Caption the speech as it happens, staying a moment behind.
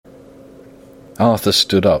Arthur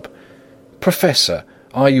stood up. "Professor,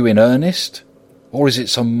 are you in earnest? Or is it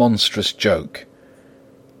some monstrous joke?"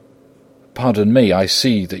 "Pardon me, I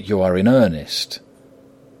see that you are in earnest."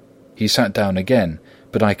 He sat down again,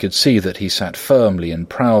 but I could see that he sat firmly and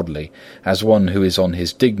proudly, as one who is on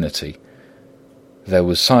his dignity. There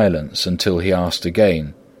was silence until he asked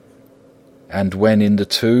again, "And when in the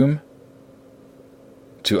tomb?"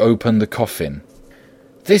 "To open the coffin."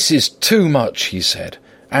 "This is too much," he said,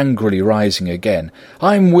 angrily rising again.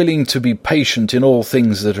 "I'm willing to be patient in all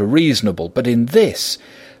things that are reasonable, but in this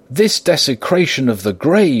desecration of the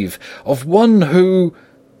grave, of one who—"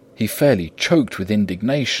 He fairly choked with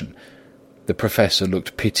indignation. The Professor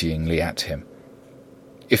looked pityingly at him.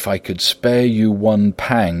 "If I could spare you one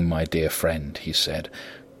pang, my dear friend," he said,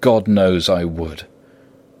 "God knows I would.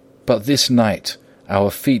 But this night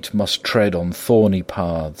our feet must tread on thorny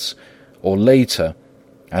paths, or later,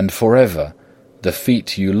 and forever, the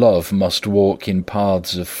feet you love must walk in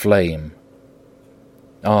paths of flame."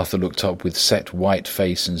 Arthur looked up with set white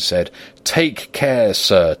face and said, "Take care,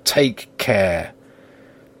 sir, take care."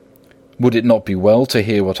 "Would it not be well to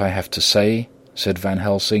hear what I have to say?" said Van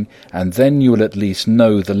Helsing, "and then you will at least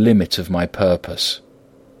know the limit of my purpose.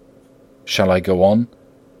 Shall I go on?"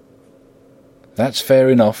 "That's fair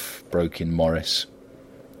enough," broke in Morris.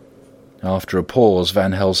 After a pause,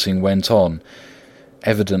 Van Helsing went on,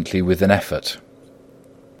 evidently with an effort.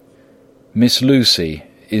 "Miss Lucy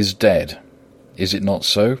is dead, is it not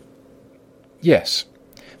so?" "Yes."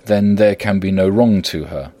 "Then there can be no wrong to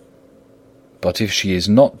her. But if she is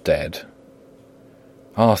not dead—"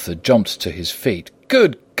 Arthur jumped to his feet.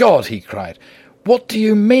 "Good God!" he cried. "What do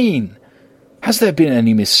you mean? Has there been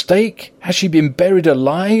any mistake? Has she been buried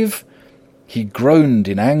alive?" He groaned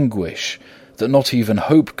in anguish that not even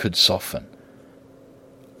hope could soften.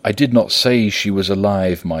 "I did not say she was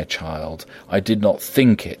alive, my child. I did not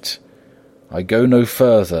think it. I go no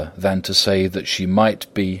further than to say that she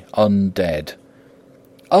might be undead."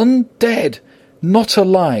 "Undead? Not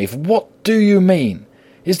alive? What do you mean?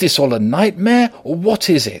 Is this all a nightmare, or what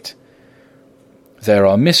is it?" "There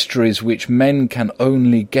are mysteries which men can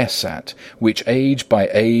only guess at, which age by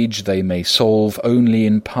age they may solve only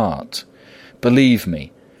in part. Believe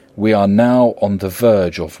me, we are now on the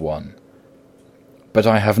verge of one. But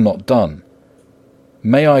I have not done.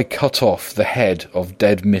 May I cut off the head of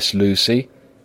dead Miss Lucy?"